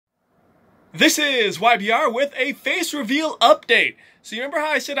This is WhyBeAre with a face reveal update. So you remember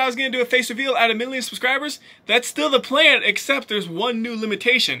how I said I was going to do a face reveal at 1 million subscribers? That's still the plan, except there's one new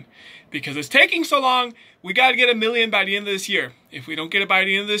limitation. Because it's taking so long, we got to get 1 million by the end of this year. If we don't get it by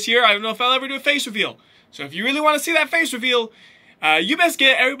the end of this year, I don't know if I'll ever do a face reveal. So if you really want to see that face reveal, you best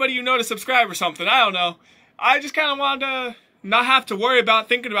get everybody you know to subscribe or something. I don't know. I just kind of wanted to not have to worry about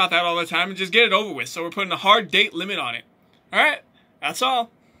thinking about that all the time and just get it over with. So we're putting a hard date limit on it. Alright, that's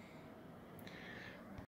all.